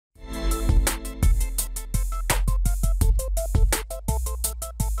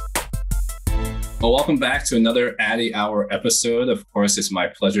Well, welcome back to another Addy Hour episode. Of course, it's my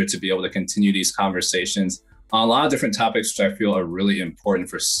pleasure to be able to continue these conversations on a lot of different topics, which I feel are really important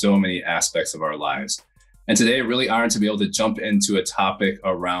for so many aspects of our lives. And today, really honored to be able to jump into a topic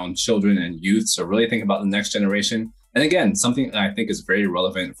around children and youth. So really think about the next generation. And again, something that I think is very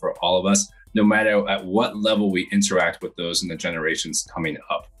relevant for all of us, no matter at what level we interact with those in the generations coming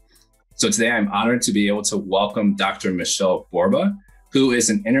up. So today, I'm honored to be able to welcome Dr. Michele Borba, who is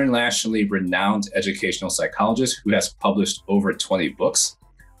an internationally renowned educational psychologist who has published over 20 books.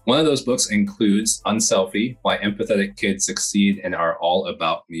 One of those books includes Unselfie: Why Empathetic Kids Succeed in Our All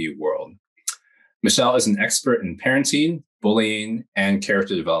About Me World. Michele is an expert in parenting, bullying, and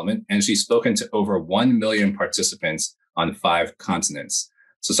character development, and she's spoken to over 1 million participants on 5 continents.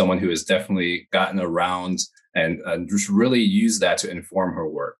 So someone who has definitely gotten around and just really used that to inform her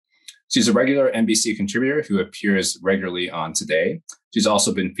work. She's a regular NBC contributor who appears regularly on Today. She's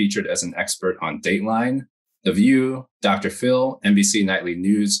also been featured as an expert on Dateline, The View, Dr. Phil, NBC Nightly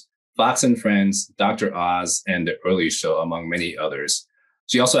News, Fox and Friends, Dr. Oz, and The Early Show, among many others.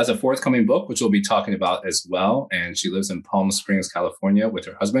 She also has a forthcoming book, which we'll be talking about as well. And she lives in Palm Springs, California with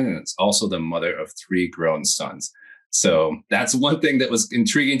her husband, and is also the mother of 3 grown sons. So that's one thing that was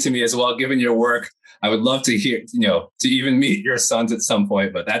intriguing to me as well, given your work. I would love to hear, to even meet your sons at some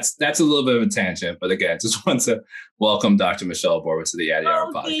point, but that's a little bit of a tangent. But again, just want to welcome Dr. Michele Borba to the Addy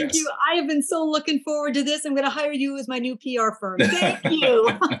Hour podcast. Thank you. I have been so looking forward to this. I'm going to hire you as my new PR firm. Thank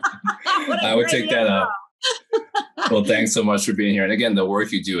you. I would take that up. Well, thanks so much for being here. And again, the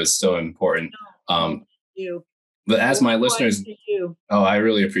work you do is so important. Thank you. But as my listeners, I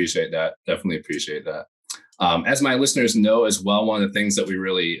really appreciate that. Definitely appreciate that. As my listeners know as well, one of the things that we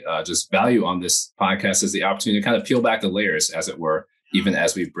really just value on this podcast is the opportunity to kind of peel back the layers, as it were, even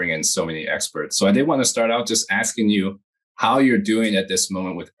as we bring in so many experts. So I did want to start out just asking you how you're doing at this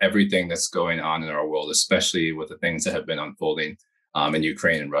moment with everything that's going on in our world, especially with the things that have been unfolding in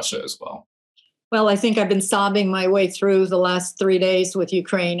Ukraine and Russia as well. Well, I think I've been sobbing my way through the last 3 days with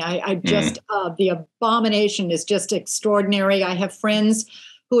Ukraine. I just, the abomination is just extraordinary. I have friends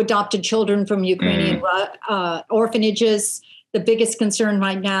who adopted children from Ukrainian orphanages. The biggest concern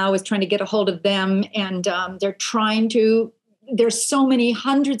right now is trying to get a hold of them. And there's so many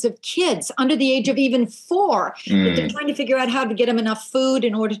hundreds of kids under the age of even 4 that they're trying to figure out how to get them enough food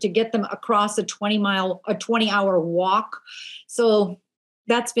in order to get them across a 20-hour walk. So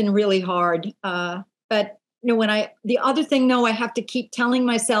that's been really hard. But the other thing, I have to keep telling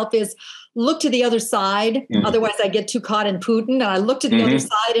myself is look to the other side. Otherwise I get too caught in Putin. And I looked to the other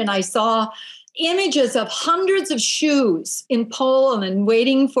side and I saw images of hundreds of shoes in Poland and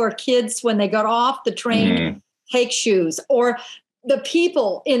waiting for kids when they got off the train to take shoes, or the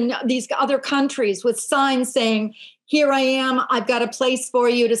people in these other countries with signs saying, here I am, I've got a place for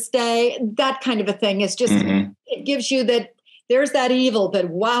you to stay. That kind of a thing is just, it gives you that there's that evil, but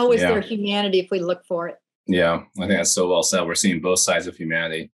wow, is there humanity if we look for it. Yeah, I think that's so well said. We're seeing both sides of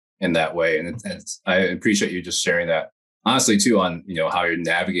humanity in that way. And I appreciate you just sharing that, honestly, too, on, how you're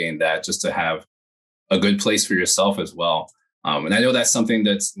navigating that, just to have a good place for yourself as well. And I know that's something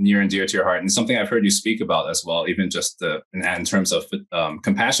that's near and dear to your heart, and something I've heard you speak about as well, even just in terms of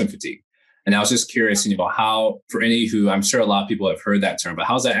compassion fatigue. And I was just curious, how, for any who, I'm sure a lot of people have heard that term, but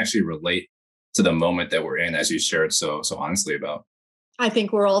how does that actually relate to the moment that we're in, as you shared so honestly about? I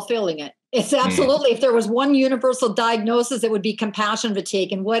think we're all feeling it. It's absolutely, if there was one universal diagnosis, it would be compassion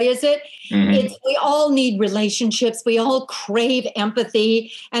fatigue. And what is it? It's, we all need relationships. We all crave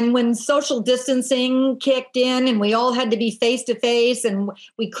empathy. And when social distancing kicked in and we all had to be face to face and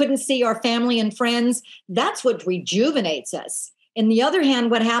we couldn't see our family and friends, that's what rejuvenates us. On the other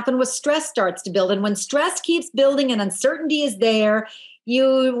hand, what happened was stress starts to build. And when stress keeps building and uncertainty is there,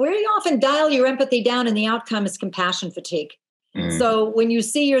 you very often dial your empathy down, and the outcome is compassion fatigue. So when you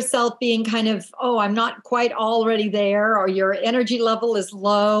see yourself being kind of, I'm not quite already there, or your energy level is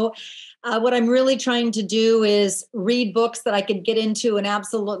low, what I'm really trying to do is read books that I could get into and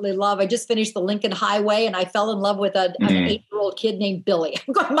absolutely love. I just finished The Lincoln Highway, and I fell in love with an 8-year-old kid named Billy.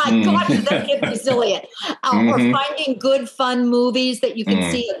 I'm going, my God, is that kid resilient? Or finding good, fun movies that you can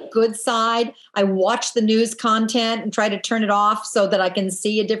see a good side. I watch the news content and try to turn it off so that I can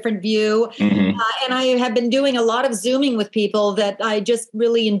see a different view. And I have been doing a lot of Zooming with people that I just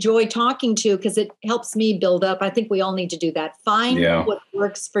really enjoy talking to, because it helps me build up. I think we all need to do that. Find what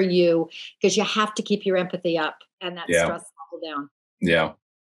works for you, because you have to keep your empathy up and that stress level down.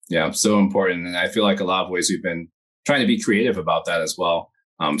 Yeah. So important. And I feel like a lot of ways we've been trying to be creative about that as well.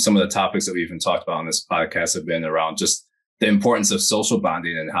 Some of the topics that we've even talked about on this podcast have been around just the importance of social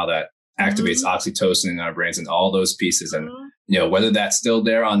bonding and how that activates oxytocin in our brains and all those pieces. And whether that's still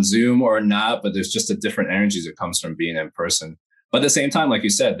there on Zoom or not, but there's just a different energy that comes from being in person. But at the same time, like you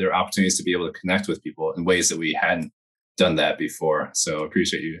said, there are opportunities to be able to connect with people in ways that we hadn't done that before. So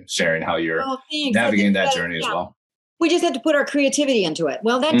appreciate you sharing how you're navigating that journey as well. We just had to put our creativity into it.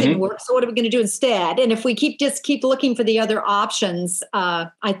 Well, that didn't work. So what are we going to do instead? And if we keep looking for the other options,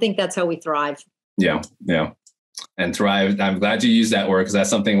 I think that's how we thrive. Yeah. And thrive. I'm glad you used that word because that's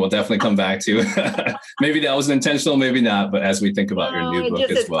something we'll definitely come back to. Maybe that was intentional, maybe not. But as we think about your new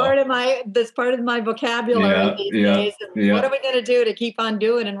book as well, that's part of my vocabulary these days. What are we going to do to keep on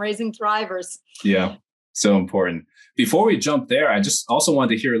doing and raising thrivers? Yeah, so important. Before we jump there, I just also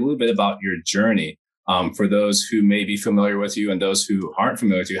wanted to hear a little bit about your journey. For those who may be familiar with you and those who aren't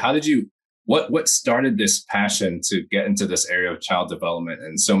familiar with you, how did you? What started this passion to get into this area of child development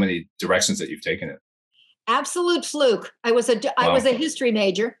and so many directions that you've taken it? Absolute fluke. I was a history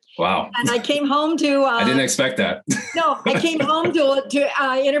major. Wow. And I came home to... I didn't expect that. No, I came home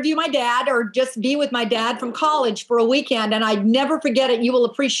to interview my dad or just be with my dad from college for a weekend. And I'd never forget it. You will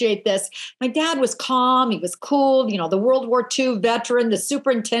appreciate this. My dad was calm. He was cool. The World War II veteran, the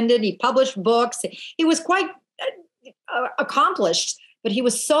superintendent. He published books. He was quite accomplished. But he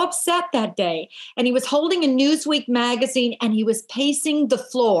was so upset that day. And he was holding a Newsweek magazine and he was pacing the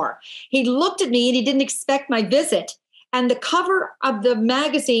floor. He looked at me and he didn't expect my visit. And the cover of the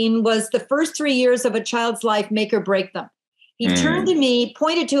magazine was the first 3 years of a child's life, make or break them. He turned to me,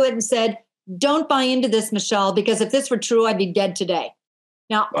 pointed to it and said, "Don't buy into this, Michele, because if this were true, I'd be dead today."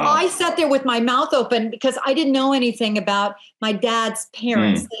 Now, I sat there with my mouth open because I didn't know anything about my dad's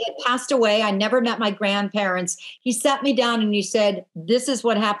parents. They had passed away. I never met my grandparents. He sat me down and he said, "This is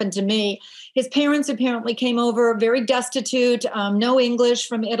what happened to me." His parents apparently came over very destitute, no English,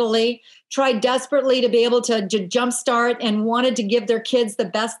 from Italy, tried desperately to be able to jumpstart and wanted to give their kids the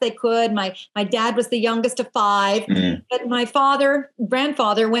best they could. My dad was the youngest of 5, but my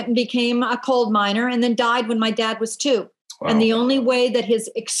grandfather went and became a coal miner and then died when my dad was 2. Wow. And the only way that his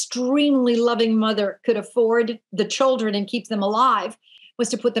extremely loving mother could afford the children and keep them alive was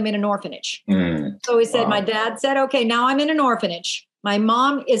to put them in an orphanage. So he said, my dad said, "Okay, now I'm in an orphanage. My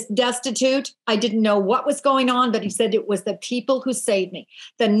mom is destitute. I didn't know what was going on, but he said it was the people who saved me.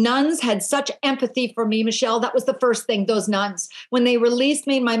 The nuns had such empathy for me, Michele. That was the first thing, those nuns. When they released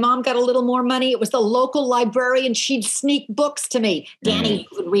me, my mom got a little more money. It was the local librarian. She'd sneak books to me. Danny, you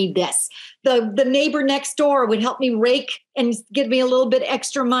could read this. The neighbor next door would help me rake and give me a little bit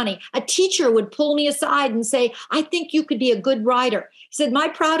extra money. A teacher would pull me aside and say, "I think you could be a good writer." He said, my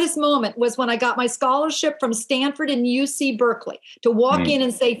proudest moment was when I got my scholarship from Stanford and UC Berkeley to walk in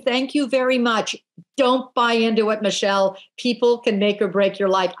and say, "Thank you very much. Don't buy into it, Michele. People can make or break your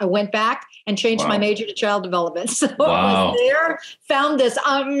life." I went back and changed my major to child development. So I was there, found this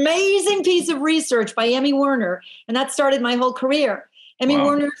amazing piece of research by Emmy Werner, and that started my whole career. Emmy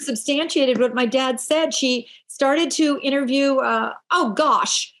Werner substantiated what my dad said. She started to interview,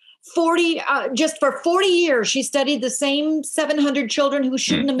 40 years, she studied the same 700 children who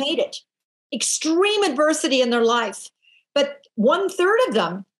shouldn't have made it. Extreme adversity in their life. But 1/3 of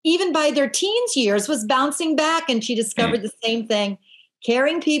them, even by their teens years, was bouncing back. And she discovered the same thing.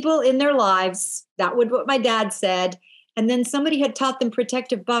 Carrying people in their lives. That was what my dad said. And then somebody had taught them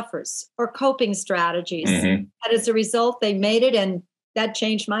protective buffers or coping strategies. And as a result, they made it. And that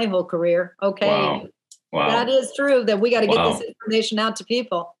changed my whole career. Okay. Wow. That is true that we got to get this information out to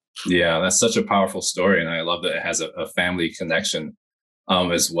people. Yeah, that's such a powerful story. And I love that it has a family connection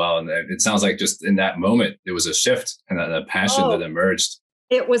as well. And it sounds like just in that moment, there was a shift and a passion that emerged.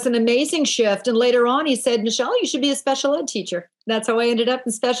 It was an amazing shift. And later on, he said, "Michele, you should be a special ed teacher." That's how I ended up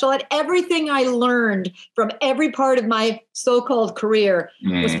in special ed. Everything I learned from every part of my so-called career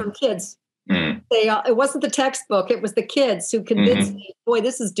was from kids. It wasn't the textbook. It was the kids who convinced me, boy,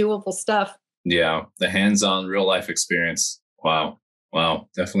 this is doable stuff. Yeah, the hands-on real life experience. Wow.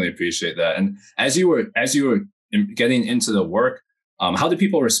 Definitely appreciate that. And as you were getting into the work, how did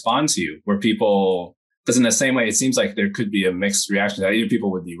people respond to you? Were people, because in the same way, it seems like there could be a mixed reaction. Either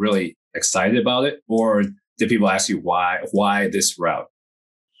people would be really excited about it, or did people ask you why this route?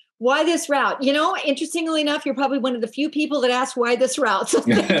 Why this route? Interestingly enough, you're probably one of the few people that ask why this route. So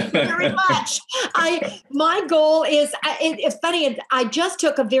thank you very much. My goal is, it's funny, I just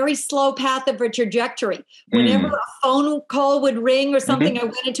took a very slow path of a trajectory. Whenever a phone call would ring or something, I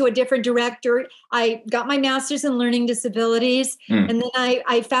went into a different directory. I got my master's in learning disabilities. And then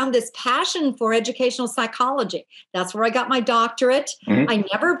I found this passion for educational psychology. That's where I got my doctorate. I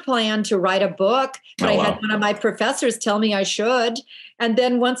never planned to write a book, but I had one of my professors tell me I should. And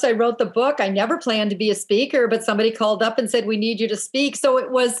then once I I wrote the book, I never planned to be a speaker, but somebody called up and said, we need you to speak. So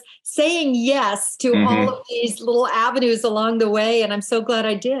it was saying yes to all of these little avenues along the way. And I'm so glad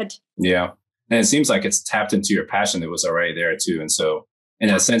I did. Yeah. And it seems like it's tapped into your passion that was already there too. And so in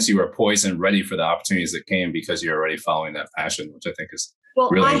a sense, you were poised and ready for the opportunities that came because you're already following that passion, which I think is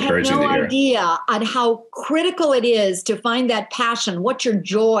really encouraging to hear. I had no idea on how critical it is to find that passion. What's your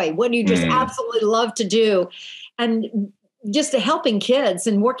joy? What do you just absolutely love to do? And just helping kids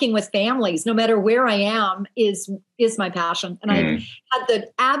and working with families, no matter where I am, is my passion. And I've had the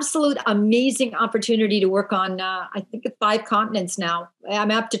absolute amazing opportunity to work on, I think, 5 continents now. I'm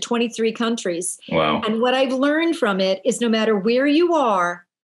up to 23 countries. Wow. And what I've learned from it is no matter where you are,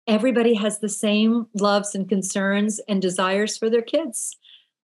 everybody has the same loves and concerns and desires for their kids.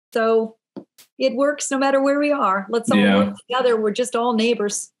 So it works no matter where we are. Let's all work together. We're just all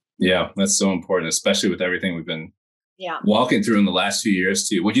neighbors. Yeah, that's so important, especially with everything we've been walking through in the last few years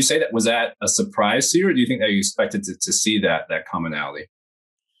too. Would you say that was that a surprise to you, or do you think that you expected to see that commonality?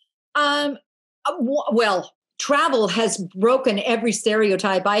 Well, travel has broken every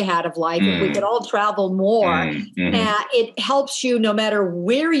stereotype I had of life. If we could all travel more, it helps you no matter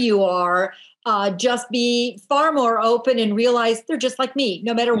where you are. Just be far more open and realize they're just like me,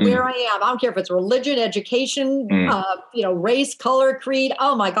 no matter where I am. I don't care if it's religion, education, race, color, creed.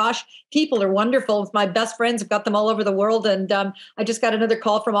 Oh my gosh, people are wonderful. My best friends, I've got them all over the world. And I just got another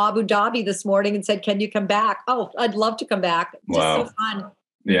call from Abu Dhabi this morning and said, can you come back? Oh, I'd love to come back. Wow. Just so fun.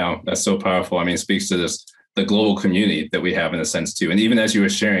 Yeah, that's so powerful. I mean, it speaks to the global community that we have in a sense too. And even as you were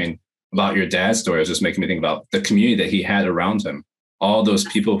sharing about your dad's story, it was just making me think about the community that he had around him. All those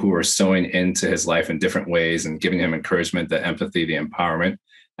people who were sewing into his life in different ways and giving him encouragement, the empathy, the empowerment.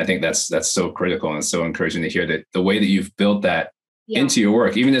 I think that's so critical and so encouraging to hear that the way that you've built that into your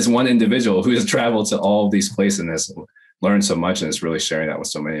work, even as one individual who has traveled to all of these places and has learned so much and is really sharing that with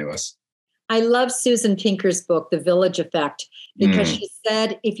so many of us. I love Susan Pinker's book, The Village Effect, because she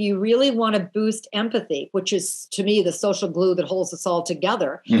said, if you really want to boost empathy, which is to me the social glue that holds us all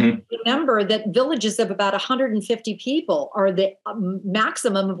together, remember that villages of about 150 people are the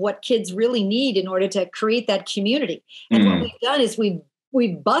maximum of what kids really need in order to create that community. And what we've done is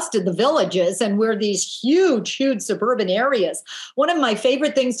we've busted the villages and we're these huge suburban areas. One of my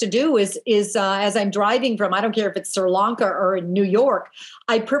favorite things to do is as I'm driving from, I don't care if it's Sri Lanka or in New York,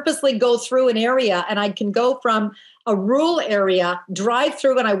 I purposely go through an area and I can go from a rural area, drive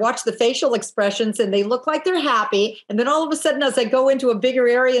through and I watch the facial expressions and they look like they're happy. And then all of a sudden, as I go into a bigger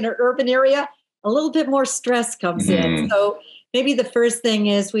area, in an urban area, a little bit more stress comes in. So maybe the first thing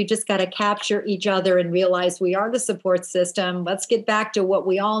is we just got to capture each other and realize we are the support system. Let's get back to what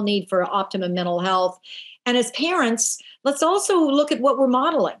we all need for optimum mental health. And as parents, let's also look at what we're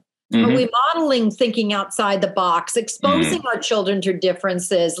modeling. Are we modeling thinking outside the box, exposing our children to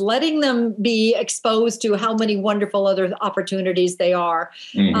differences, letting them be exposed to how many wonderful other opportunities they are?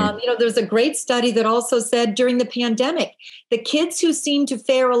 There's a great study that also said during the pandemic, the kids who seemed to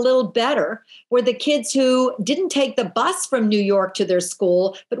fare a little better were the kids who didn't take the bus from New York to their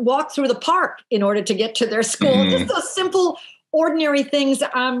school, but walked through the park in order to get to their school. Just those simple, ordinary things.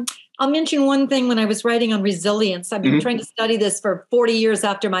 I'll mention one thing when I was writing on resilience. I've been trying to study this for 40 years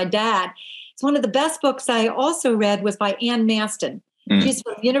after my dad. It's one of the best books I also read was by Ann Maston. She's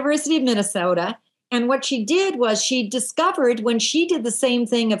from the University of Minnesota. And what she did was she discovered when she did the same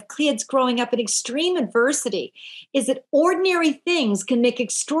thing of kids growing up in extreme adversity, is that ordinary things can make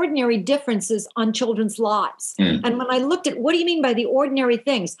extraordinary differences on children's lives. And when I looked at what do you mean by the ordinary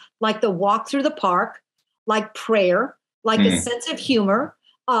things, like the walk through the park, like prayer, like a sense of humor,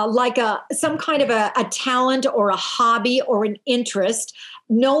 like some kind of a talent or a hobby or an interest,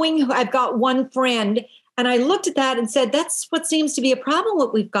 knowing I've got one friend. And I looked at that and said, that's what seems to be a problem.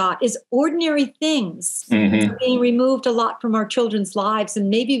 What we've got is ordinary things are being removed a lot from our children's lives. And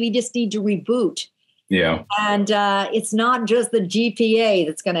maybe we just need to reboot. Yeah. And it's not just the GPA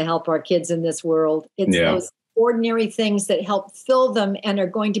that's going to help our kids in this world. It's those ordinary things that help fill them and are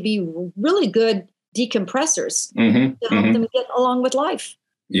going to be really good decompressors to help them get along with life.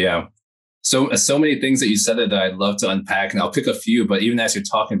 Yeah. So many things that you said that I'd love to unpack, and I'll pick a few, but even as you're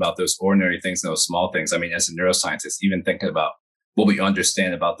talking about those ordinary things and those small things, I mean, as a neuroscientist, even thinking about what we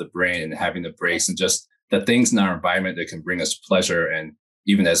understand about the brain and having the breaks and just the things in our environment that can bring us pleasure. And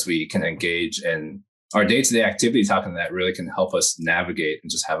even as we can engage in our day-to-day activities, how can that really can help us navigate and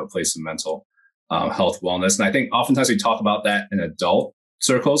just have a place of mental health, wellness. And I think oftentimes we talk about that in adult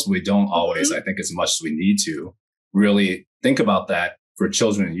circles. We don't always, I think, as much as we need to really think about that for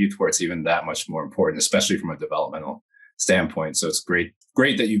children and youth, where it's even that much more important, especially from a developmental standpoint. So it's great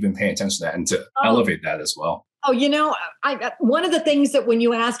that you've been paying attention to that and to elevate that as well. Oh, one of the things that when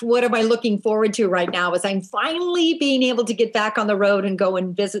you asked, what am I looking forward to right now, is I'm finally being able to get back on the road and go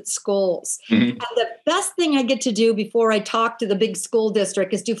and visit schools. Mm-hmm. And the best thing I get to do before I talk to the big school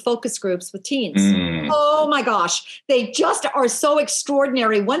district is do focus groups with teens. Oh my gosh. They just are so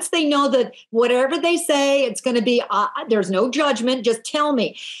extraordinary. Once they know that whatever they say, it's going to be, there's no judgment, just tell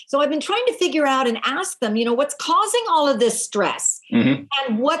me. So I've been trying to figure out and ask them, what's causing all of this stress and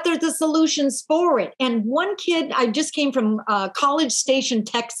what are the solutions for it. And one kid, I just came from College Station,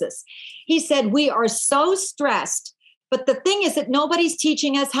 Texas. He said, we are so stressed, but the thing is that nobody's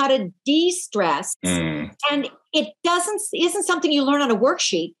teaching us how to de-stress. And it isn't something you learn on a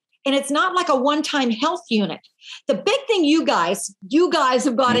worksheet. And it's not like a one-time health unit. The big thing you guys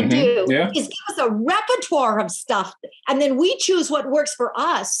have got to do is give us a repertoire of stuff. And then we choose what works for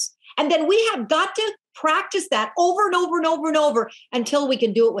us. And then we have got to practice that over and over and over and over until we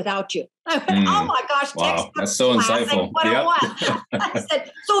can do it without you. I went, oh my gosh, wow, that's so insightful. I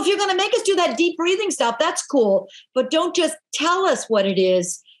said, so if you're going to make us do that deep breathing stuff, that's cool. But don't just tell us what it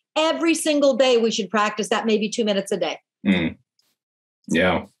is. Every single day we should practice that, maybe 2 minutes a day.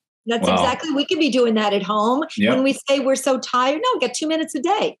 Yeah. That's exactly, we could be doing that at home. When we say we're so tired, no, get 2 minutes a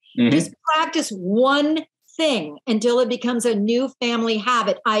day. Just practice one thing until it becomes a new family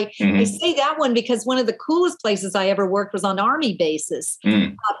habit. I say that one because one of the coolest places I ever worked was on Army bases,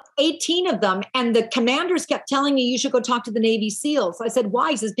 18 of them. And the commanders kept telling me, you should go talk to the Navy SEALs. I said,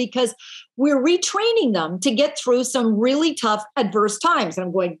 why? He says, because we're retraining them to get through some really tough, adverse times. And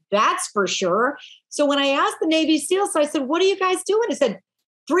I'm going, that's for sure. So when I asked the Navy SEALs, I said, what are you guys doing? I said,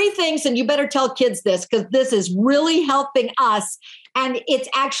 3 things, and you better tell kids this because this is really helping us. And it's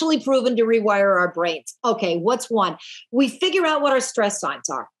actually proven to rewire our brains. Okay, what's one? We figure out what our stress signs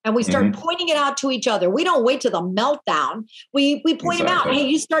are and we start pointing it out to each other. We don't wait to the meltdown. We point them out. Hey,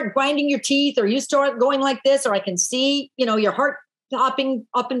 you start grinding your teeth, or you start going like this, or I can see, your heart hopping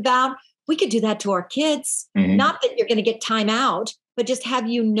up and down. We could do that to our kids. Not that you're going to get time out, but just have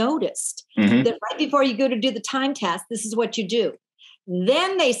you noticed that right before you go to do the time test, this is what you do.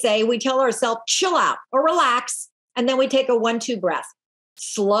 Then they say, we tell ourselves, chill out or relax. And then we take a 1-2 breath.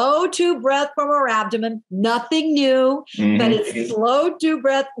 Slow 2 breath from our abdomen, nothing new, but it's slow 2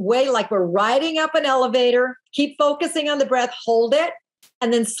 breath, way like we're riding up an elevator. Keep focusing on the breath, hold it,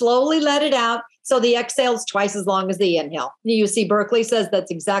 and then slowly let it out. So the exhale is twice as long as the inhale. UC Berkeley says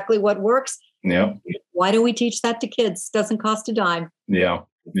that's exactly what works. Yeah. Why do we teach that to kids? Doesn't cost a dime. Yeah.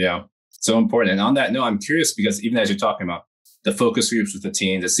 Yeah. So important. And on that note, I'm curious because even as you're talking about the focus groups with the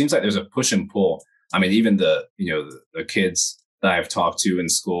teens, it seems like there's a push and pull. I mean, even the kids that I've talked to in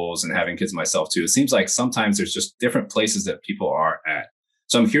schools and having kids myself too, it seems like sometimes there's just different places that people are at.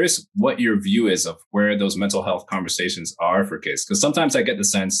 So I'm curious what your view is of where those mental health conversations are for kids. Because sometimes I get the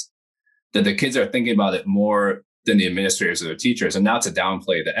sense that the kids are thinking about it more than the administrators or their teachers. And not to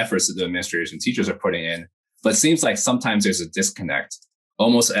downplay the efforts that the administrators and teachers are putting in, but it seems like sometimes there's a disconnect,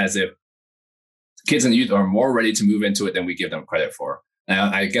 almost as if kids and youth are more ready to move into it than we give them credit for.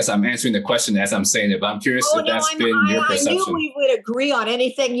 Now, I guess I'm answering the question as I'm saying it, but I'm curious if that's been your perception. I knew we would agree on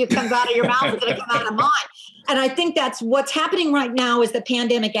anything you comes out of your mouth is going to come out of mine. And I think that's what's happening right now is the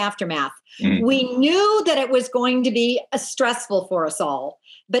pandemic aftermath. We knew that it was going to be stressful for us all.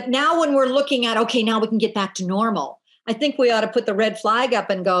 But now when we're looking at, okay, now we can get back to normal, I think we ought to put the red flag up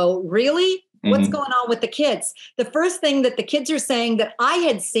and go, really? What's going on with the kids? The first thing that the kids are saying that I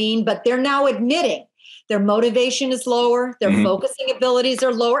had seen, but they're now admitting, their motivation is lower. Their focusing abilities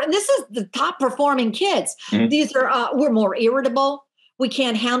are lower. And this is the top performing kids. These are, we're more irritable. We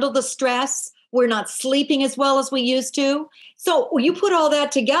can't handle the stress. We're not sleeping as well as we used to. So when you put all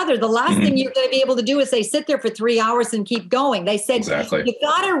that together, the last thing you're going to be able to do is say, sit there for 3 hours and keep going. They said, you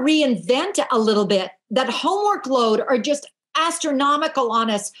got to reinvent a little bit. That homework load are just astronomical on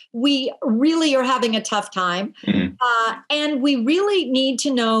us. We really are having a tough time. And we really need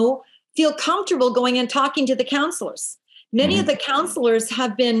to feel comfortable going and talking to the counselors. Many of the counselors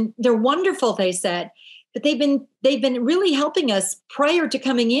they're wonderful, they said, but they've been really helping us prior to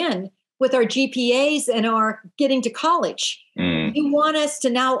coming in with our GPAs and our getting to college. You want us to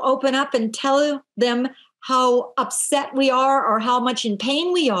now open up and tell them how upset we are or how much in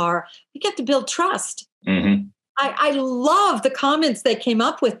pain we are. We get to build trust. I love the comments they came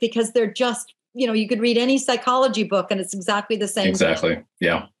up with because they're just, you could read any psychology book and it's exactly the same. Exactly.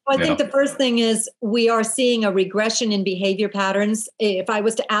 Yeah. I think the first thing is we are seeing a regression in behavior patterns. If I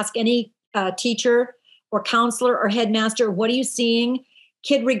was to ask any teacher or counselor or headmaster, what are you seeing?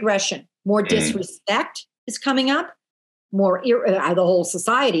 Kid regression. More disrespect is coming up. The whole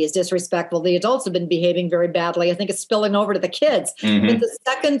society is disrespectful. The adults have been behaving very badly. I think it's spilling over to the kids. But the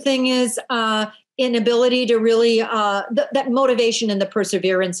second thing is inability to really, that motivation and the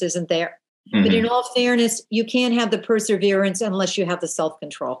perseverance isn't there. Mm-hmm. But in all fairness, you can't have the perseverance unless you have the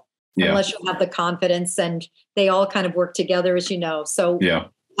self-control, unless you have the confidence, and they all kind of work together, as you know. So you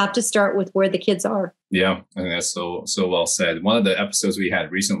have to start with where the kids are. Yeah, I think that's so well said. One of the episodes we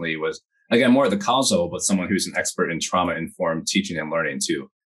had recently was, again, more at the college level, but someone who's an expert in trauma-informed teaching and learning too,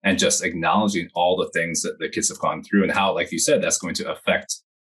 and just acknowledging all the things that the kids have gone through and how, like you said, that's going to affect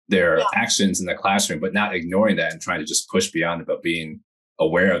their actions in the classroom, but not ignoring that and trying to just push beyond it, but being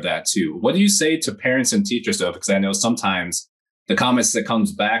aware of that too. What do you say to parents and teachers though? Because I know sometimes the comments that come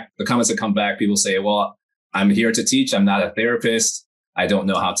back, people say, well, I'm here to teach. I'm not a therapist. I don't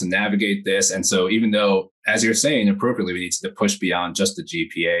know how to navigate this. And so even though, as you're saying appropriately, we need to push beyond just the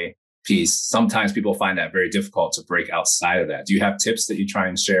GPA piece, sometimes people find that very difficult to break outside of that. Do you have tips that you try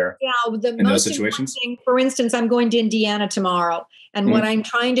and share in those situations? Thing, for instance, I'm going to Indiana tomorrow. And what I'm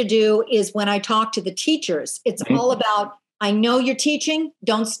trying to do is when I talk to the teachers, it's all about, I know you're teaching,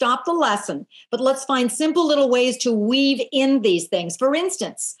 don't stop the lesson, but let's find simple little ways to weave in these things. For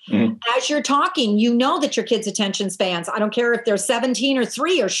instance, as you're talking, you know that your kids' attention spans, I don't care if they're 17 or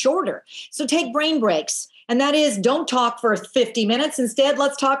 3 or shorter. So take brain breaks. And that is, don't talk for 50 minutes. Instead,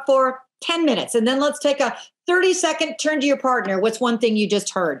 let's talk for 10 minutes. And then let's take a 30-second turn to your partner. What's one thing you just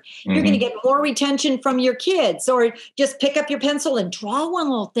heard? You're going to get more retention from your kids. Or just pick up your pencil and draw one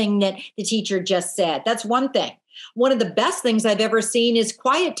little thing that the teacher just said. That's one thing. One of the best things I've ever seen is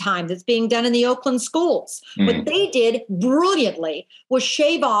quiet time that's being done in the Oakland schools. What they did brilliantly was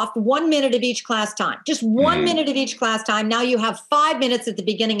shave off 1 minute of each class time. Just 1 minute of each class time. Now you have 5 minutes at the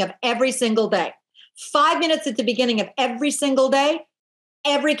beginning of every single day. 5 minutes at the beginning of every single day.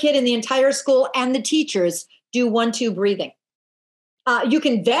 Every kid in the entire school and the teachers do 1-2 breathing. You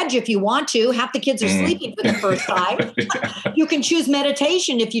can veg if you want to. Half the kids are sleeping for the first 5. You can choose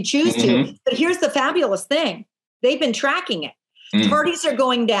meditation if you choose to. But here's the fabulous thing. They've been tracking it. Tardies are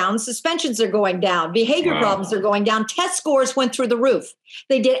going down. Suspensions are going down. Behavior problems are going down. Test scores went through the roof.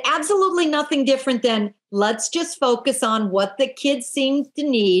 They did absolutely nothing different than let's just focus on what the kids seem to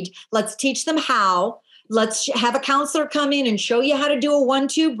need. Let's teach them how. Let's have a counselor come in and show you how to do a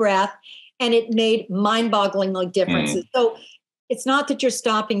 1-2 breath. And it made mind-bogglingly differences. So it's not that you're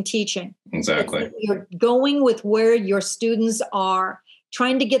stopping teaching. Exactly. You're going with where your students are,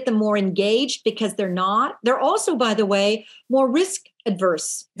 trying to get them more engaged because they're not. They're also, by the way, more risk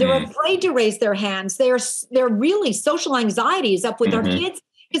adverse. They're afraid to raise their hands. They're really social anxieties up with our kids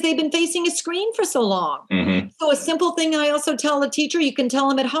because they've been facing a screen for so long. So a simple thing I also tell a teacher, you can tell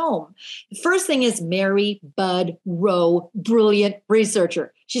them at home. The first thing is Mary Bud Rowe, brilliant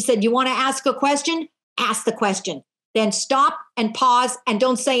researcher. She said, you want to ask a question? Ask the question. Then stop and pause and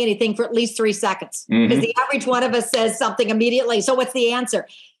don't say anything for at least 3 seconds because the average one of us says something immediately. So what's the answer?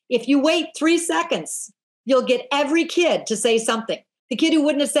 If you wait 3 seconds, you'll get every kid to say something. The kid who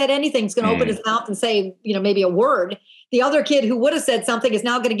wouldn't have said anything is going to open his mouth and say, maybe a word. The other kid who would have said something is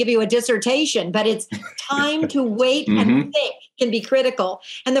now going to give you a dissertation, but it's time to wait and think can be critical.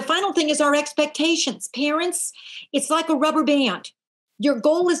 And the final thing is our expectations. Parents, it's like a rubber band. Your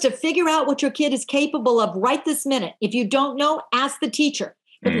goal is to figure out what your kid is capable of right this minute. If you don't know, ask the teacher.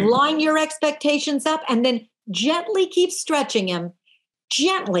 But line your expectations up and then gently keep stretching him.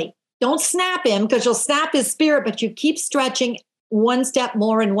 Gently. Don't snap him because you'll snap his spirit, but you keep stretching one step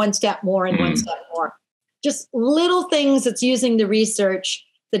more and one step more and one step more. Just little things that's using the research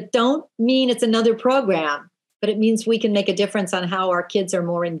that don't mean it's another program, but it means we can make a difference on how our kids are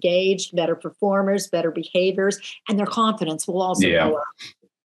more engaged, better performers, better behaviors, and their confidence will also go up.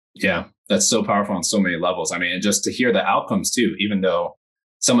 Yeah, that's so powerful on so many levels. I mean, and just to hear the outcomes too, even though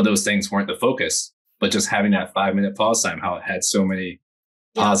some of those things weren't the focus, but just having that 5-minute pause time, how it had so many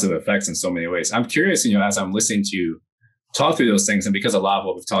positive effects in so many ways. I'm curious, as I'm listening to you talk through those things, and because a lot of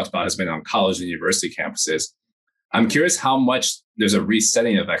what we've talked about has been on college and university campuses, I'm curious how much there's a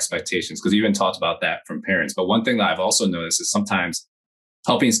resetting of expectations, because you even talked about that from parents. But one thing that I've also noticed is sometimes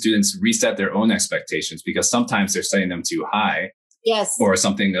helping students reset their own expectations, because sometimes they're setting them too high. Yes. Or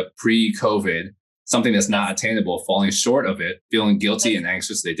something that pre-COVID, something that's not attainable, falling short of it, feeling guilty and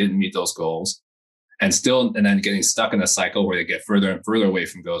anxious they didn't meet those goals, and then getting stuck in a cycle where they get further and further away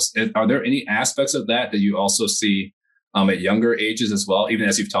from goals. Are there any aspects of that you also see at younger ages as well, even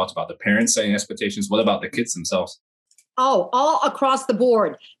as you've talked about the parents setting expectations? What about the kids themselves? Oh, all across the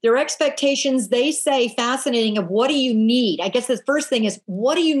board. Their expectations, they say, fascinating, of what do you need? I guess the first thing is,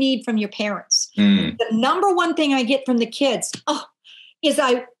 what do you need from your parents? The number one thing I get from the kids is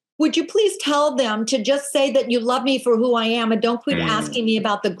would you please tell them to just say that you love me for who I am and don't quit asking me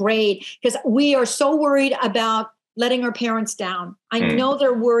about the grade, because we are so worried about letting our parents down. I know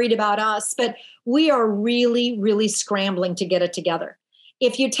they're worried about us, but we are really, really scrambling to get it together.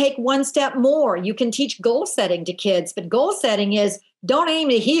 If you take one step more, you can teach goal setting to kids, but goal setting is don't aim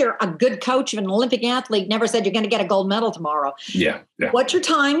to hear a good coach of an Olympic athlete never said you're going to get a gold medal tomorrow. Yeah. What's your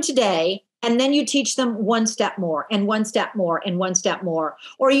time today? And then you teach them one step more and one step more and one step more.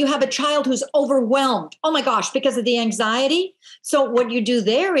 Or you have a child who's overwhelmed. Oh my gosh, because of the anxiety. So what you do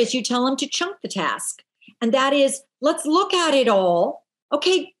there is you tell them to chunk the task. And that is, let's look at it all.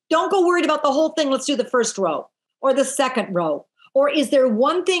 Okay, don't go worried about the whole thing. Let's do the first row or the second row. Or is there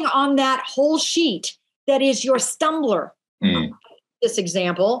one thing on that whole sheet that is your stumbler? This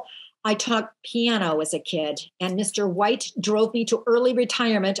example, I taught piano as a kid, and Mr. White drove me to early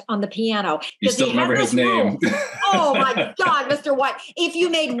retirement on the piano. You still remember his name? Oh my God, Mr. White. If you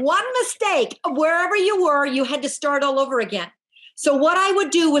made one mistake, wherever you were, you had to start all over again. So what I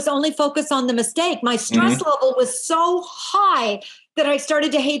would do was only focus on the mistake. My stress level was so high that I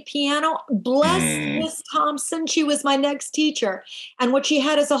started to hate piano. Bless Miss Thompson. She was my next teacher. And what she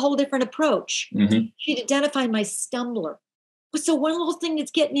had is a whole different approach. She'd identify my stumbler. So one little thing that's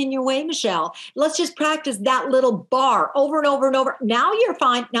getting in your way, Michele, let's just practice that little bar over and over and over. Now you're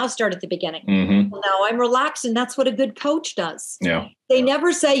fine. Now start at the beginning. Well, now I'm relaxed, and that's what a good coach does. Yeah. They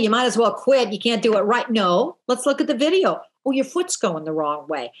never say you might as well quit. You can't do it right. No, let's look at the video. Oh, your foot's going the wrong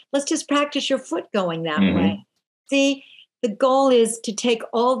way. Let's just practice your foot going that way. See, the goal is to take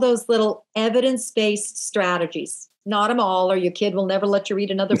all those little evidence-based strategies, not them all, or your kid will never let you read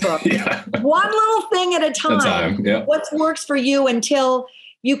another book. One little thing at a time. What works for you until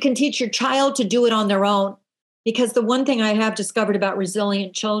you can teach your child to do it on their own. Because the one thing I have discovered about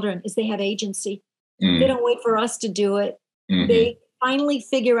resilient children is they have agency. They don't wait for us to do it. They finally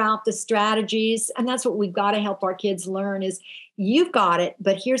figure out the strategies. And that's what we've got to help our kids learn is you've got it,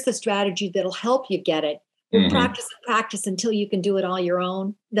 but here's the strategy that'll help you get it. We'll practice and practice until you can do it all your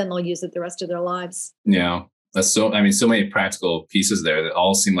own. Then they'll use it the rest of their lives. Yeah. That's so many practical pieces there that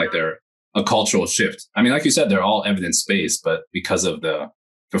all seem like they're a cultural shift. I mean, like you said, they're all evidence-based, but because of the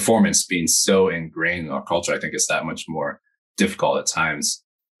performance being so ingrained in our culture, I think it's that much more difficult at times.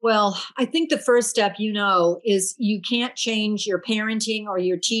 Well, I think the first step, is you can't change your parenting or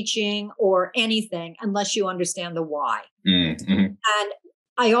your teaching or anything unless you understand the why. And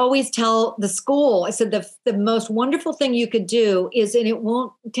I always tell the school, I said, the most wonderful thing you could do is, and it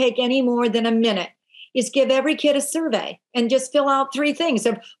won't take any more than a minute, is give every kid a survey and just fill out 3 things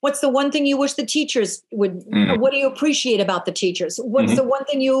of what's the one thing you wish the teachers would, what do you appreciate about the teachers? What's the one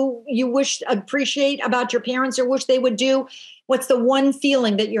thing you appreciate about your parents or wish they would do? What's the one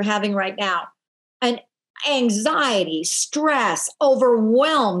feeling that you're having right now? And anxiety, stress,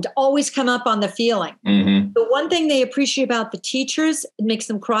 overwhelmed always come up on the feeling. The one thing they appreciate about the teachers, it makes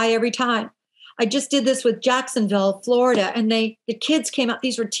them cry every time. I just did this with Jacksonville, Florida, and the kids came out,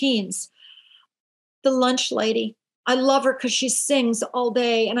 these were teens. The lunch lady, I love her because she sings all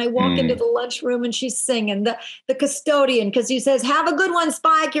day. And I walk into the lunchroom and she's singing. The custodian, because he says, have a good one,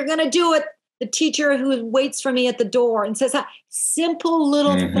 Spike. You're going to do it. The teacher who waits for me at the door and says, simple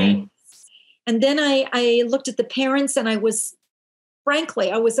little things. And then I looked at the parents and I was like,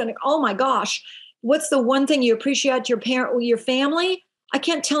 oh my gosh, what's the one thing you appreciate your parent or your family? I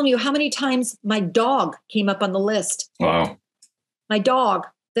can't tell you how many times my dog came up on the list. Wow. My dog.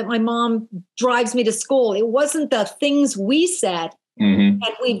 That my mom drives me to school. It wasn't the things we said. And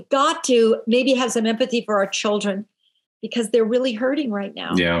we've got to maybe have some empathy for our children because they're really hurting right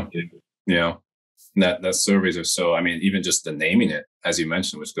now. Yeah. That surveys are so, even just the naming it, as you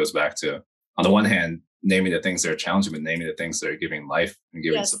mentioned, which goes back to, on the one hand, naming the things that are challenging, but naming the things that are giving life and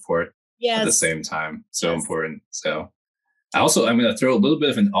giving support at the same time. So important. So I'm going to throw a little bit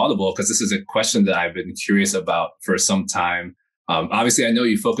of an audible because this is a question that I've been curious about for some time. Obviously, I know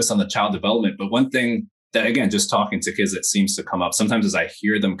you focus on the child development, but one thing that, again, just talking to kids that seems to come up sometimes as I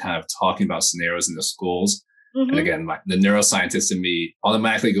hear them kind of talking about scenarios in the schools. And again, the neuroscientist in me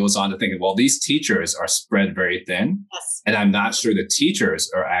automatically goes on to thinking, well, these teachers are spread very thin. And I'm not sure the teachers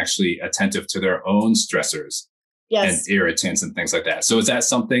are actually attentive to their own stressors and irritants and things like that. So is that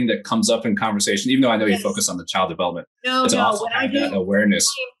something that comes up in conversation, even though I know you focus on the child development? No. When I do that awareness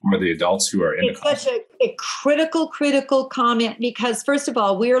for the adults who are in the class. It's such a critical comment because, first of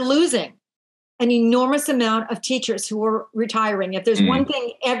all, we are losing an enormous amount of teachers who are retiring. If there's one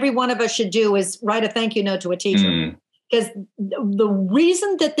thing every one of us should do is write a thank you note to a teacher. Because the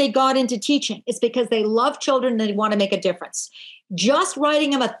reason that they got into teaching is because they love children and they want to make a difference. Just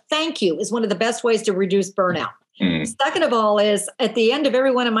writing them a thank you is one of the best ways to reduce burnout. Second of all is at the end of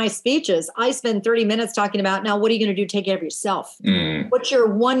every one of my speeches, I spend 30 minutes talking about, now, what are you going to do to take care of yourself? What's your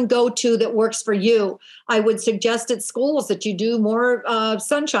one go-to that works for you? I would suggest at schools that you do more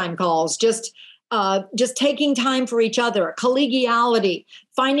sunshine calls, just taking time for each other, collegiality,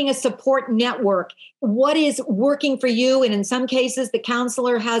 finding a support network. What is working for you? And in some cases, the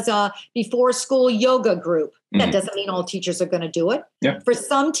counselor has a before school yoga group. That doesn't mean all teachers are going to do it. Yeah. For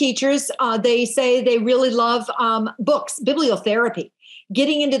some teachers, they say they really love books, bibliotherapy,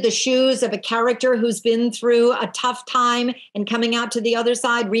 getting into the shoes of a character who's been through a tough time and coming out to the other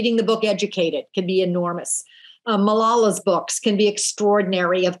side. Reading the book Educated can be enormous. Malala's books can be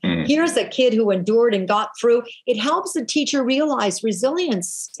extraordinary. Here's a kid who endured and got through. It helps the teacher realize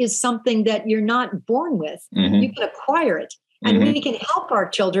resilience is something that you're not born with. You can acquire it. And we can help our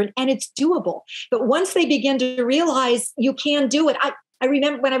children, and it's doable. But once they begin to realize you can do it, I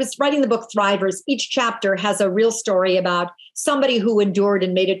remember when I was writing the book Thrivers, each chapter has a real story about somebody who endured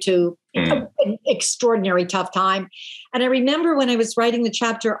and made it to an extraordinary tough time. And I remember when I was writing the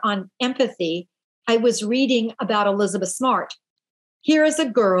chapter on empathy, I was reading about Elizabeth Smart. Here is a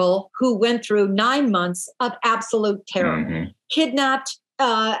girl who went through 9 months of absolute terror, kidnapped,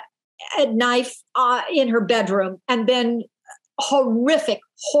 a knife in her bedroom, and then horrific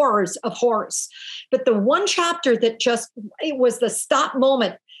horrors of horrors. But the one chapter that it was the stop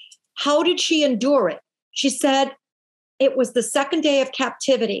moment. How did she endure it? She said, it was the second day of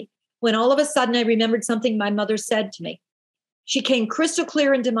captivity when all of a sudden I remembered something my mother said to me. She came crystal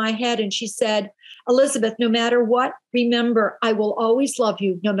clear into my head and she said, Elizabeth, no matter what, remember, I will always love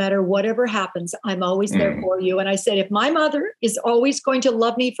you. No matter whatever happens, I'm always there for you. And I said, if my mother is always going to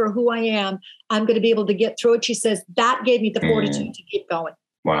love me for who I am, I'm going to be able to get through it. She says, that gave me the fortitude to keep going.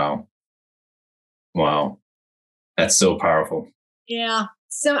 Wow. That's so powerful. Yeah.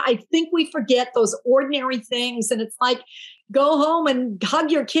 So I think we forget those ordinary things. And it's like, go home and hug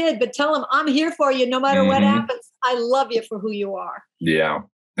your kid, but tell them I'm here for you no matter what happens. I love you for who you are. Yeah.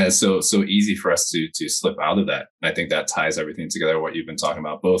 And it's so easy for us to slip out of that. And I think that ties everything together, what you've been talking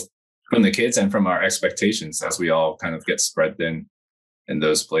about, both from the kids and from our expectations as we all kind of get spread thin in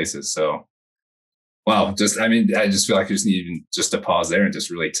those places. So, wow, I just feel like you just need just to pause there and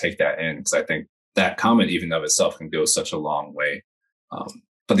just really take that in, because I think that comment even of itself can go such a long way.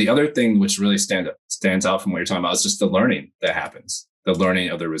 But the other thing which really stands out from what you're talking about is just the learning that happens, the learning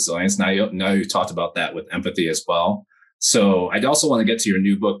of the resilience. Now you talked about that with empathy as well. So I'd also want to get to your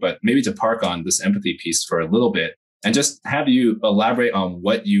new book, but maybe to park on this empathy piece for a little bit and just have you elaborate on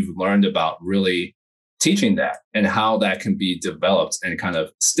what you've learned about really teaching that and how that can be developed and kind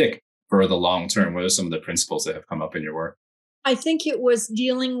of stick for the long term. What are some of the principles that have come up in your work? I think it was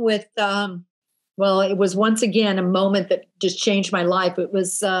dealing with, it was once again a moment that just changed my life. It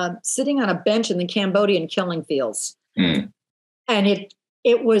was sitting on a bench in the Cambodian killing fields. And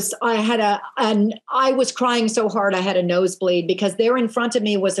it was, I was crying so hard I had a nosebleed, because there in front of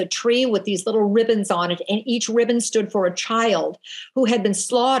me was a tree with these little ribbons on it. And each ribbon stood for a child who had been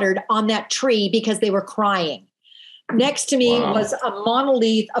slaughtered on that tree because they were crying. Next to me was a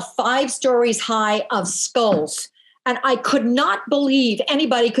monolith of 5 stories high of skulls. And I could not believe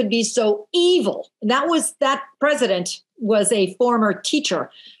anybody could be so evil. That president was a former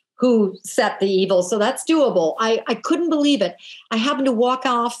teacher who set the evil. So that's doable. I couldn't believe it. I happened to walk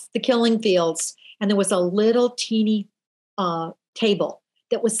off the killing fields, and there was a little teeny table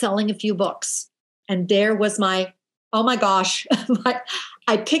that was selling a few books. And there was oh my gosh,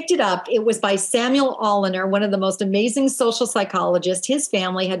 I picked it up. It was by Samuel Alliner, one of the most amazing social psychologists. His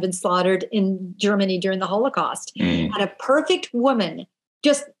family had been slaughtered in Germany during the Holocaust. And a perfect woman,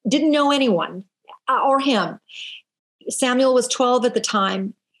 just didn't know anyone or him. Samuel was 12 at the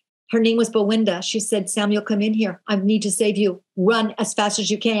time. Her name was Belinda. She said, Samuel, come in here. I need to save you. Run as fast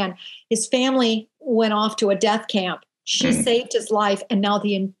as you can. His family went off to a death camp. She saved his life. And now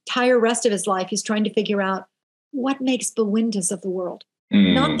the entire rest of his life, he's trying to figure out what makes Belindas of the world.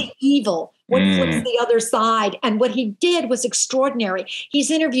 Not the evil, what flips the other side. And what he did was extraordinary.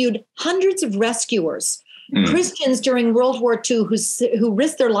 He's interviewed hundreds of rescuers, Christians during World War II who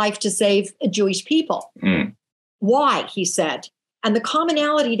risked their life to save Jewish people. Why, he said. And the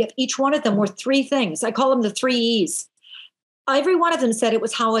commonality to each one of them were 3 things. I call them the 3 E's. Every one of them said it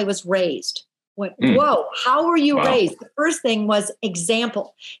was how I was raised. Whoa, how were you raised? The first thing was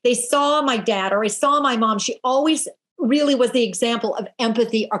example. They saw my dad or I saw my mom. She always really was the example of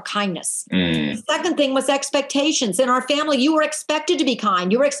empathy or kindness. The second thing was expectations. In our family, you were expected to be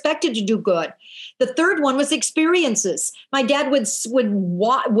kind. You were expected to do good. The third one was experiences. My dad would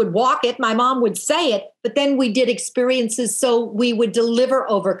walk it. My mom would say it, but then we did experiences. So we would deliver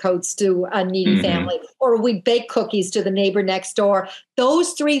overcoats to a needy family, or we'd bake cookies to the neighbor next door.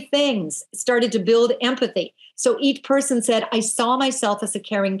 Those three things started to build empathy. So each person said, I saw myself as a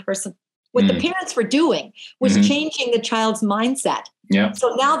caring person. What the parents were doing was changing the child's mindset. Yeah.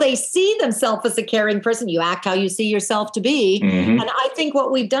 So now they see themselves as a caring person. You act how you see yourself to be. And I think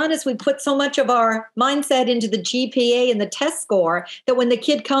what we've done is we put so much of our mindset into the GPA and the test score that when the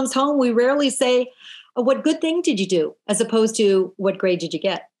kid comes home, we rarely say, oh, what good thing did you do? As opposed to what grade did you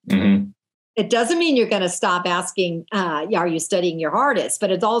get? It doesn't mean you're going to stop asking, are you studying your hardest?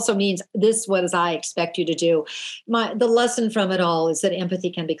 But it also means this was I expect you to do. The lesson from it all is that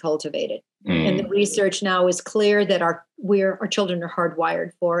empathy can be cultivated. And the research now is clear that our children are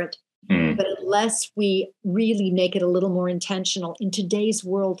hardwired for it. But unless we really make it a little more intentional in today's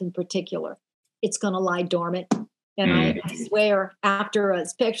world in particular, it's going to lie dormant. And I swear,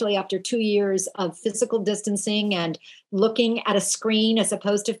 especially after 2 years of physical distancing and looking at a screen as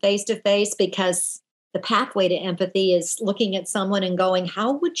opposed to face, because the pathway to empathy is looking at someone and going,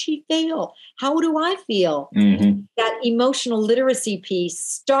 how would she feel? How do I feel? That emotional literacy piece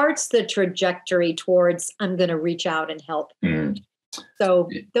starts the trajectory towards, I'm going to reach out and help. So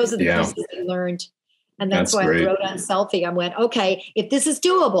those are the pieces I learned. And that's why great. I wrote on selfie. I went, okay, if this is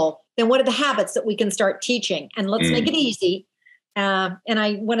doable, then what are the habits that we can start teaching? And let's make it easy.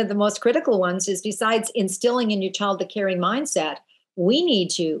 One of the most critical ones is, besides instilling in your child the caring mindset, we need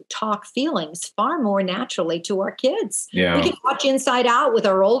to talk feelings far more naturally to our kids. Yeah. We can watch Inside Out with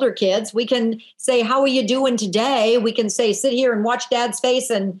our older kids. We can say, how are you doing today? We can say, sit here and watch dad's face.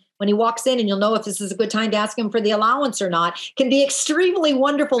 And when he walks in, and you'll know if this is a good time to ask him for the allowance or not. Can be extremely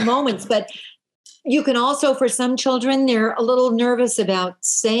wonderful moments. But you can also, for some children, they're a little nervous about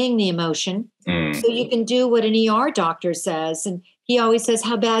saying the emotion. So you can do what an ER doctor says. And he always says,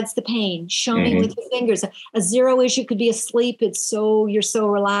 how bad's the pain? Show me with your fingers. A 0 is you could be asleep. You're so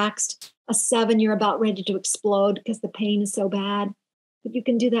relaxed. A 7, you're about ready to explode because the pain is so bad. But you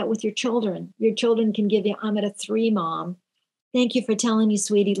can do that with your children. Your children can give you, I'm at a 3, Mom. Thank you for telling me,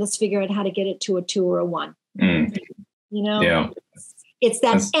 sweetie. Let's figure out how to get it to a 2 or a 1. You know? Yeah. It's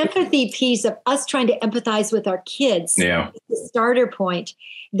that empathy piece of us trying to empathize with our kids. Yeah. The starter point.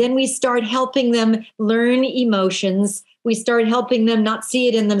 Then we start helping them learn emotions. We start helping them not see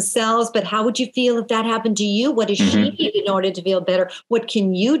it in themselves, but how would you feel if that happened to you? What does she need in order to feel better? What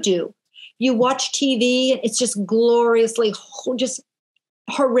can you do? You watch TV, it's just gloriously, just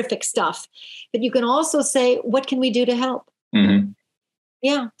horrific stuff. But you can also say, what can we do to help?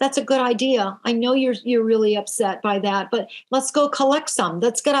 Yeah, that's a good idea. I know you're really upset by that, but let's go collect some.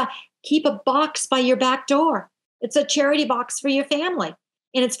 Let's keep a box by your back door. It's a charity box for your family.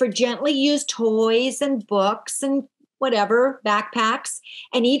 And it's for gently used toys and books and whatever, backpacks.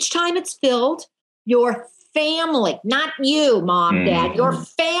 And each time it's filled, your family, not you, Mom, Dad, your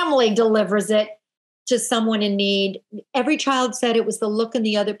family delivers it to someone in need. Every child said it was the look in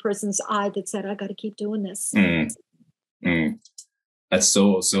the other person's eye that said, I got to keep doing this. That's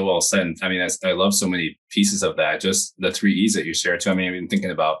so well said. I mean, I love so many pieces of that. Just the 3 E's that you shared too. I mean, I've been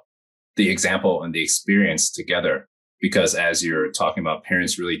thinking about the example and the experience together, because as you're talking about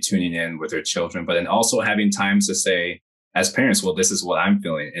parents really tuning in with their children, but then also having times to say, as parents, well, this is what I'm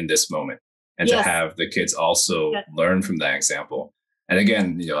feeling in this moment. And to have the kids also learn from that example. And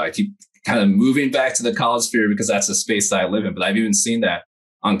again, I keep kind of moving back to the college sphere because that's the space that I live in. But I've even seen that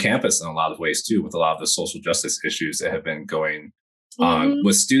on campus in a lot of ways too, with a lot of the social justice issues that have been going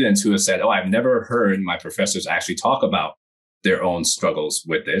with students who have said, I've never heard my professors actually talk about their own struggles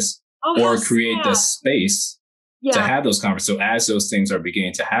with this or create the space to have those conversations. So as those things are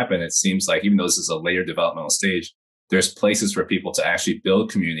beginning to happen, it seems like even though this is a later developmental stage, there's places for people to actually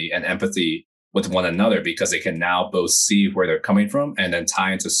build community and empathy with one another, because they can now both see where they're coming from and then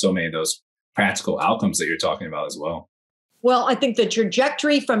tie into so many of those practical outcomes that you're talking about as well. Well, I think the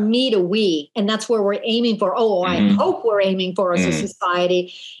trajectory from me to we, and that's where we're aiming for. I hope we're aiming for as a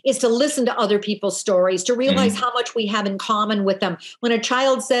society, is to listen to other people's stories, to realize how much we have in common with them. When a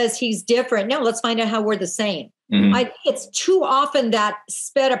child says he's different, no, let's find out how we're the same. It's too often that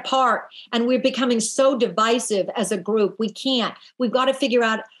sped apart, and we're becoming so divisive as a group. We've got to figure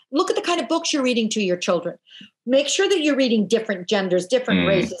out, look at the kind of books you're reading to your children. Make sure that you're reading different genders, different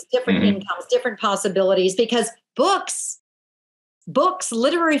races, different incomes, different possibilities, because books,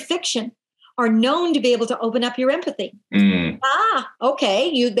 literary fiction, are known to be able to open up your empathy.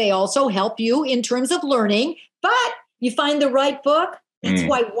 Okay. They also help you in terms of learning, but you find the right book. That's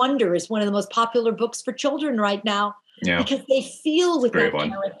why Wonder is one of the most popular books for children right now, because they feel with that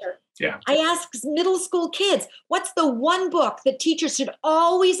character. Yeah. I ask middle school kids, what's the one book that teachers should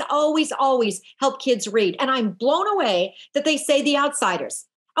always, always, always help kids read? And I'm blown away that they say The Outsiders.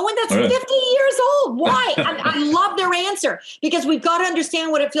 I went, that's 50 years old. Why? I love their answer, because we've got to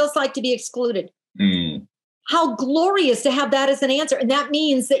understand what it feels like to be excluded. How glorious to have that as an answer. And that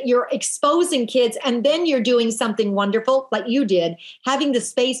means that you're exposing kids, and then you're doing something wonderful like you did, having the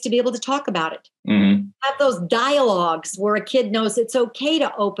space to be able to talk about it. Have those dialogues where a kid knows it's okay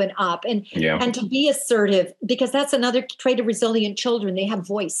to open up and to be assertive, because that's another trait of resilient children. They have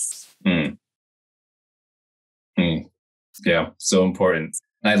voice. Yeah, so important.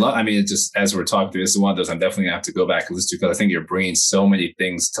 And it just, as we're talking through, this is one of those I'm definitely gonna have to go back and listen to, because I think you're bringing so many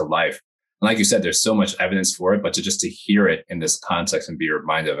things to life. And like you said, there's so much evidence for it, but to hear it in this context and be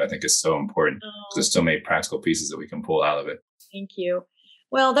reminded of it, I think is so important. There's so many practical pieces that we can pull out of it. Thank you.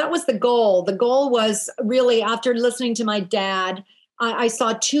 Well, that was the goal. The goal was really, after listening to my dad, I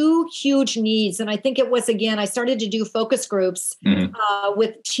saw two huge needs. And I think it was, again, I started to do focus groups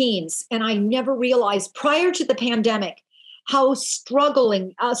with teens. And I never realized prior to the pandemic how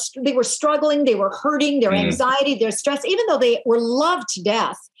they were struggling, they were hurting, their anxiety, their stress, even though they were loved to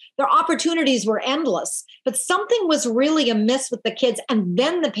death. Their opportunities were endless, but something was really amiss with the kids. And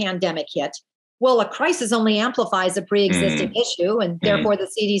then the pandemic hit. Well, a crisis only amplifies a pre-existing issue, and therefore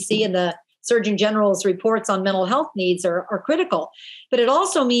the CDC and the Surgeon General's reports on mental health needs are critical. But it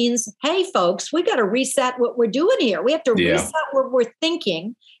also means, hey, folks, we got to reset what we're doing here. We have to reset what we're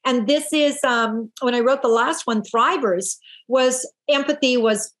thinking. And this is, when I wrote the last one, Thrivers, empathy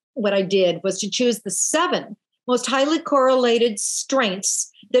was what I did, was to choose the 7 most highly correlated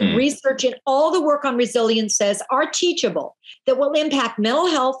strengths that research in all the work on resilience says are teachable, that will impact mental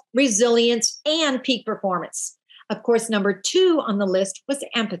health, resilience, and peak performance. Of course, number 2 on the list was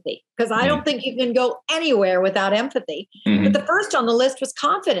empathy, because I don't think you can go anywhere without empathy. But the first on the list was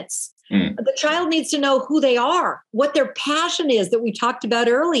confidence. The child needs to know who they are, what their passion is that we talked about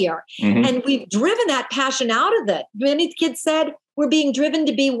earlier. And we've driven that passion out of it. Many kids said, we're being driven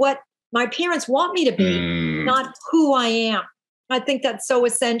to be what my parents want me to be, not who I am. I think that's so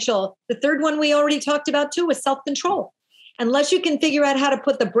essential. The third one we already talked about too is self-control. Unless you can figure out how to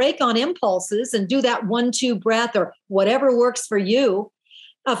put the brake on impulses and do that 1-2 breath or whatever works for you.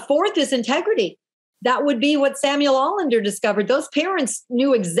 A fourth is integrity. That would be what Samuel Allender discovered. Those parents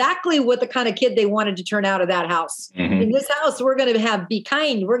knew exactly what the kind of kid they wanted to turn out of that house. In this house, we're going to be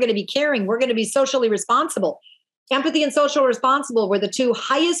kind. We're going to be caring. We're going to be socially responsible. Empathy and social responsible were the 2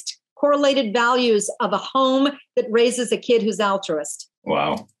 highest correlated values of a home that raises a kid who's altruist.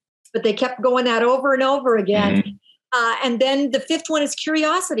 Wow. But they kept going that over and over again. And then the 5th one is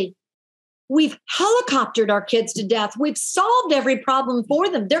curiosity. We've helicoptered our kids to death. We've solved every problem for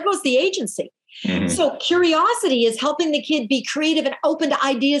them. There goes the agency. So curiosity is helping the kid be creative and open to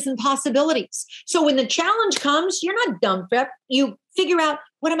ideas and possibilities. So when the challenge comes, you're not dumb. You figure out,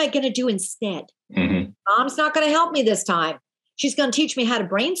 what am I going to do instead? Mom's not going to help me this time. She's going to teach me how to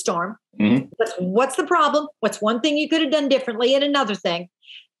brainstorm. What's the problem? What's one thing you could have done differently? And another thing.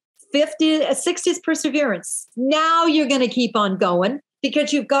 6th is perseverance. Now you're going to keep on going,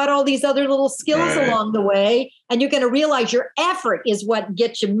 because you've got all these other little skills along the way. And you're going to realize your effort is what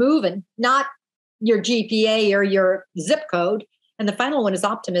gets you moving, not your GPA or your zip code. And the final one is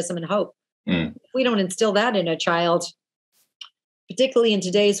optimism and hope. If we don't instill that in a child, particularly in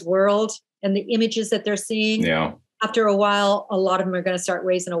today's world and the images that they're seeing, after a while, a lot of them are going to start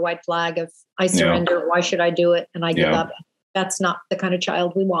raising a white flag of, I surrender. Why should I do it? And I give up. That's not the kind of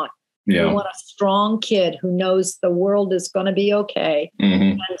child we want. We want a strong kid who knows the world is going to be okay.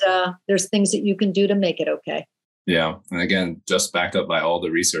 And there's things that you can do to make it okay. Yeah. And again, just backed up by all the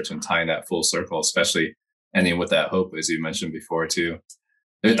research and tying that full circle, especially ending with that hope, as you mentioned before, too.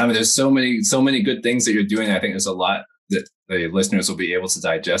 There's so many good things that you're doing. I think there's a lot that the listeners will be able to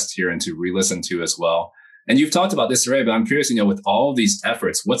digest here and to re-listen to as well. And you've talked about this already, but I'm curious, with all these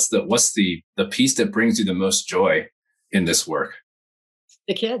efforts, what's the piece that brings you the most joy in this work?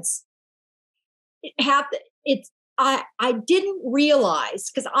 The kids. I didn't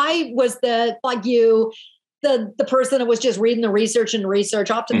realize, because I was the person that was just reading the research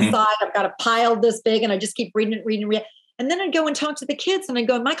off to the side. I've got a pile this big and I just keep reading it. And then I'd go and talk to the kids and I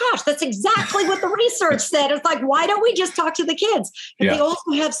go, my gosh, that's exactly what the research said. It's like, why don't we just talk to the kids? But they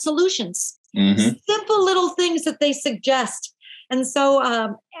also have solutions, simple little things that they suggest. And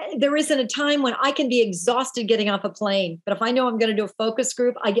so there isn't a time when I can be exhausted getting off a plane. But if I know I'm going to do a focus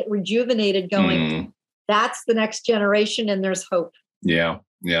group, I get rejuvenated going, that's the next generation and there's hope. Yeah.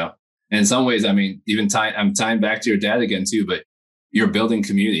 Yeah. And in some ways, even I'm tying back to your dad again, too. But you're building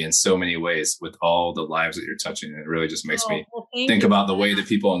community in so many ways with all the lives that you're touching. It really just makes me think about the way that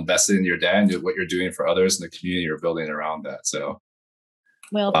people invested in your dad and what you're doing for others and the community you're building around that. So,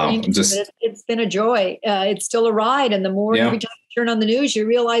 well, thank you. It's been a joy. It's still a ride. And the more every time you turn on the news, you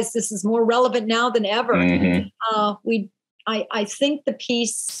realize this is more relevant now than ever. I think the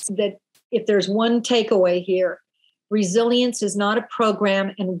piece that, if there's one takeaway here, resilience is not a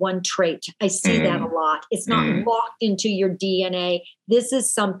program and one trait. I see that a lot. It's not locked into your DNA. This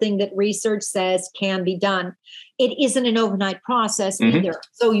is something that research says can be done. It isn't an overnight process either.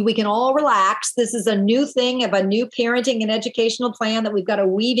 So we can all relax. This is a new thing of a new parenting and educational plan that we've got to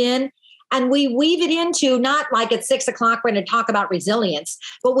weave in. And we weave it into, not like at 6 o'clock, we're going to talk about resilience,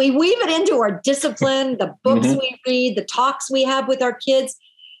 but we weave it into our discipline, the books we read, the talks we have with our kids.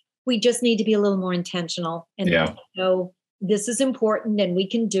 We just need to be a little more intentional and know this is important and we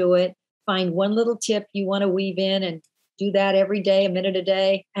can do it. Find one little tip you want to weave in and do that every day, a minute a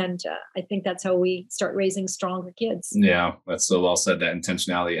day. And I think that's how we start raising stronger kids. Yeah, that's so well said, that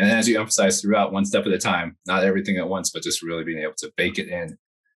intentionality. And as you emphasize throughout, one step at a time, not everything at once, but just really being able to bake it in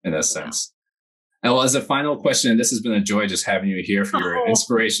a sense. And well, as a final question, this has been a joy just having you here for your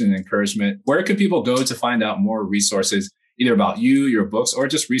inspiration and encouragement. Where can people go to find out more resources, either about you, your books, or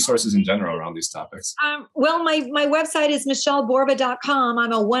just resources in general around these topics? Well, my website is micheleborba.com.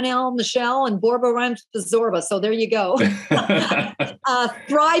 I'm a 1L Michelle, and Borba rhymes with Zorba. So there you go.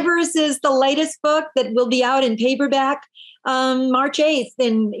 Thrivers is the latest book that will be out in paperback March 8th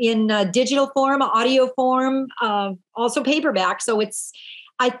in digital form, audio form, also paperback. So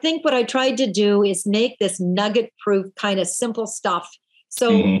I think what I tried to do is make this nugget-proof kind of simple stuff.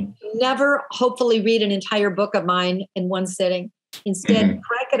 So never hopefully read an entire book of mine in one sitting. Instead,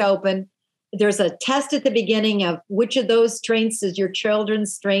 crack it open. There's a test at the beginning of which of those strengths is your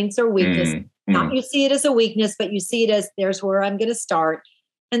children's strengths or weakness. Not you see it as a weakness, but you see it as there's where I'm going to start.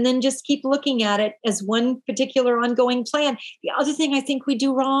 And then just keep looking at it as one particular ongoing plan. The other thing I think we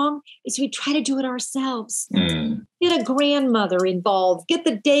do wrong is we try to do it ourselves. Get a grandmother involved, get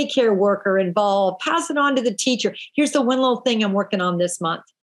the daycare worker involved, pass it on to the teacher. Here's the one little thing I'm working on this month.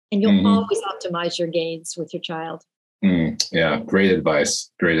 And you'll always optimize your gains with your child. Yeah, great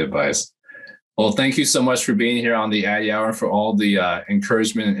advice. Great advice. Well, thank you so much for being here on the Addy Hour, for all the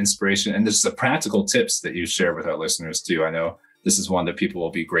encouragement and inspiration and just the practical tips that you share with our listeners too. I know this is one that people will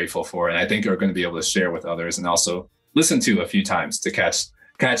be grateful for, and I think are going to be able to share with others and also listen to a few times to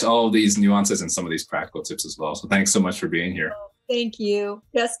catch all of these nuances and some of these practical tips as well. So thanks so much for being here. Thank you.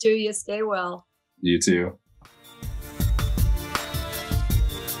 Yes, to you. Stay well. You too.